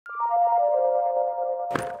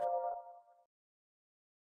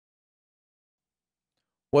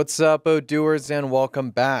What's up, Odooers, and welcome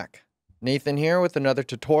back. Nathan here with another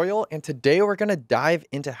tutorial, and today we're going to dive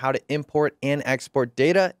into how to import and export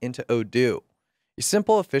data into Odoo, a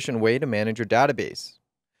simple, efficient way to manage your database.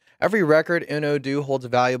 Every record in Odoo holds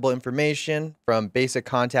valuable information, from basic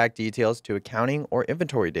contact details to accounting or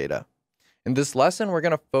inventory data. In this lesson, we're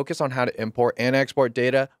going to focus on how to import and export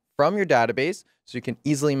data from your database so you can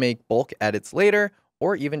easily make bulk edits later,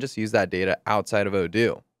 or even just use that data outside of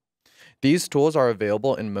Odoo. These tools are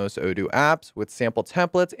available in most Odoo apps with sample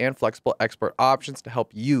templates and flexible export options to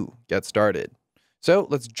help you get started. So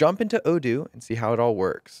let's jump into Odoo and see how it all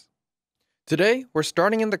works. Today, we're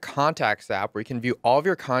starting in the Contacts app where you can view all of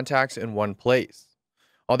your contacts in one place.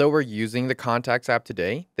 Although we're using the Contacts app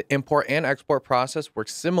today, the import and export process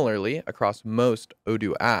works similarly across most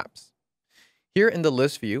Odoo apps. Here in the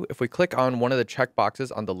list view, if we click on one of the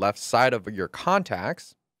checkboxes on the left side of your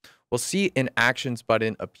contacts, we'll see an Actions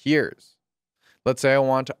button appears. Let's say I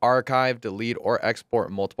want to archive, delete, or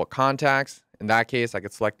export multiple contacts. In that case, I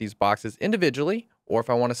could select these boxes individually, or if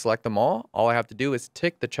I want to select them all I have to do is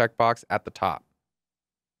tick the checkbox at the top.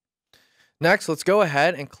 Next, let's go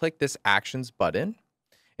ahead and click this Actions button,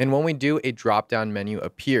 and when we do, a drop-down menu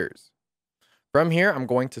appears. From here, I'm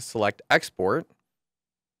going to select Export,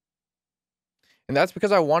 and that's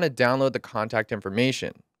because I want to download the contact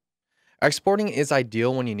information. Exporting is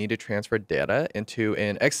ideal when you need to transfer data into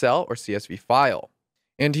an Excel or CSV file.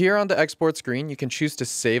 And here on the export screen, you can choose to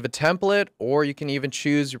save a template, or you can even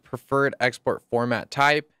choose your preferred export format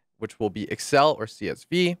type, which will be Excel or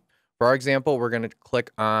CSV. For our example, we're going to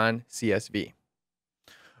click on CSV.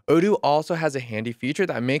 Odoo also has a handy feature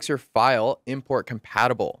that makes your file import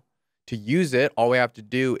compatible. To use it, all we have to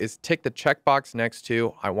do is tick the checkbox next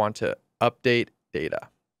to I want to update data.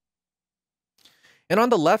 And on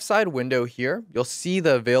the left side window here, you'll see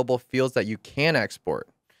the available fields that you can export.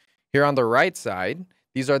 Here on the right side,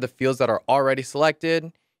 these are the fields that are already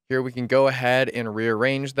selected. Here we can go ahead and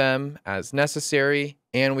rearrange them as necessary,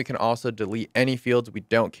 and we can also delete any fields we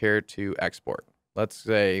don't care to export. Let's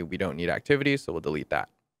say we don't need activities, so we'll delete that.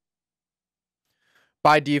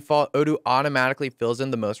 By default, Odoo automatically fills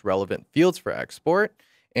in the most relevant fields for export.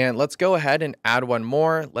 And let's go ahead and add one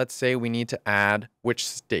more. Let's say we need to add which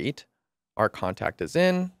state our contact is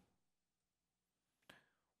in.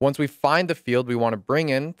 Once we find the field we want to bring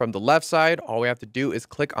in from the left side, all we have to do is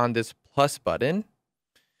click on this plus button,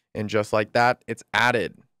 and just like that, it's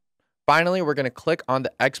added. Finally, we're going to click on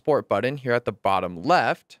the export button here at the bottom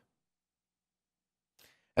left,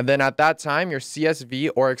 and then at that time, your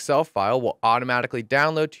CSV or Excel file will automatically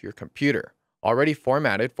download to your computer, already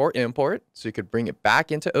formatted for import, so you could bring it back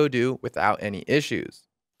into Odoo without any issues.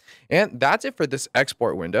 And that's it for this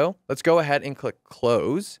export window. Let's go ahead and click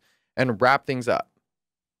Close and wrap things up.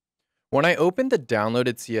 When I open the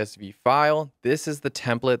downloaded CSV file, this is the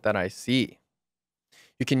template that I see.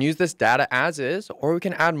 You can use this data as is, or we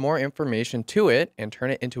can add more information to it and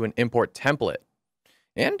turn it into an import template.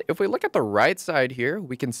 And if we look at the right side here,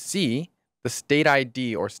 we can see the state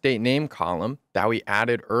ID or state name column that we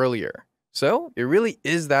added earlier. So it really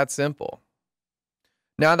is that simple.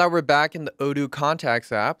 Now that we're back in the Odoo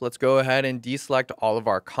Contacts app, let's go ahead and deselect all of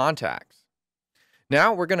our contacts.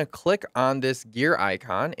 Now we're going to click on this gear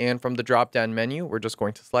icon, and from the drop-down menu, we're just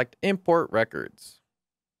going to select Import Records.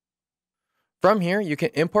 From here, you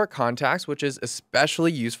can import contacts, which is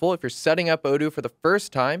especially useful if you're setting up Odoo for the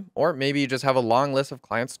first time, or maybe you just have a long list of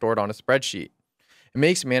clients stored on a spreadsheet. It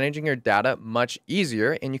makes managing your data much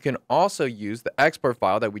easier, and you can also use the export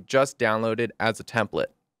file that we just downloaded as a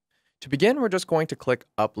template. To begin, we're just going to click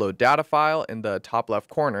Upload Data File in the top left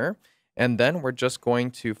corner, and then we're just going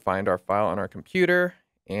to find our file on our computer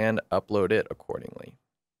and upload it accordingly.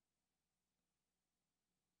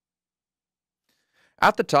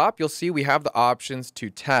 At the top, you'll see we have the options to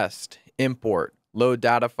test, import, load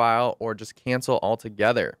data file, or just cancel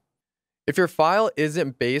altogether. If your file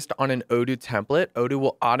isn't based on an Odoo template, Odoo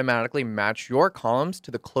will automatically match your columns to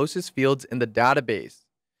the closest fields in the database.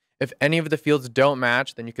 If any of the fields don't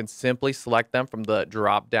match, then you can simply select them from the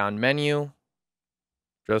drop-down menu,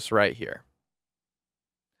 just right here.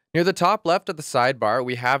 Near the top left of the sidebar,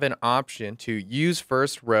 we have an option to use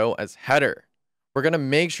first row as header. We're going to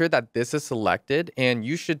make sure that this is selected, and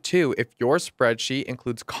you should too if your spreadsheet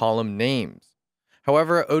includes column names.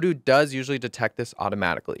 However, Odoo does usually detect this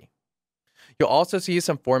automatically. You'll also see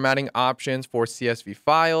some formatting options for CSV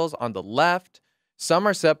files on the left. Some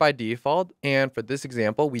are set by default, and for this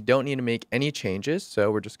example, we don't need to make any changes,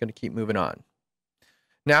 so we're just going to keep moving on.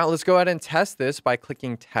 Now, let's go ahead and test this by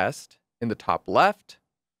clicking Test in the top left.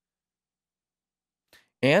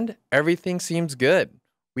 And everything seems good.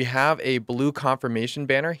 We have a blue confirmation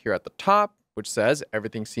banner here at the top, which says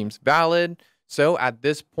everything seems valid. So at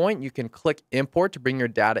this point, you can click import to bring your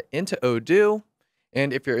data into Odoo.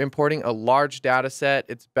 And if you're importing a large data set,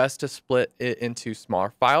 it's best to split it into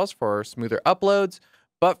smaller files for smoother uploads.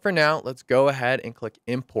 But for now, let's go ahead and click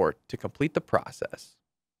import to complete the process.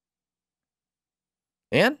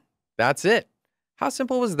 And that's it. How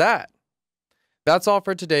simple was that? That's all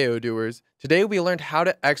for today, Odooers. Today we learned how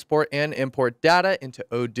to export and import data into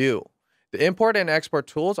Odoo. The import and export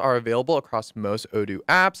tools are available across most Odoo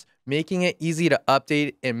apps, making it easy to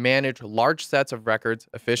update and manage large sets of records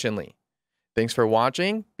efficiently. Thanks for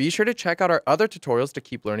watching. Be sure to check out our other tutorials to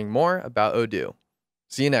keep learning more about Odoo.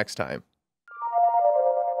 See you next time.